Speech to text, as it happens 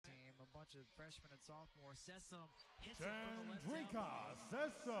bunch of freshmen and sophomores. Sessom hits it from the left Chandrika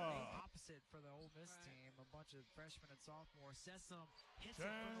Sessom. The opposite for the Ole Miss team. A bunch of freshmen and sophomores. Sessom hits it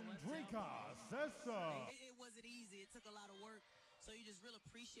from the left Chandrika Sessom. It wasn't easy. It took a lot of work. So you just real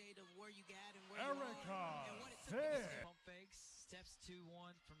appreciative of where you got and where you are and what it took to get there. Pump fakes, steps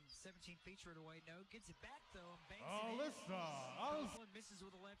 2-1 from 17 feet right away. No, gets it back though and bangs Alyssa. it in. Misses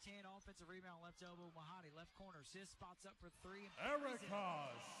with a left hand, offensive rebound, left elbow. Mahadi, left corner. Sis spots up for three. And Erica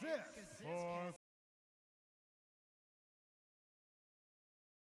Sis for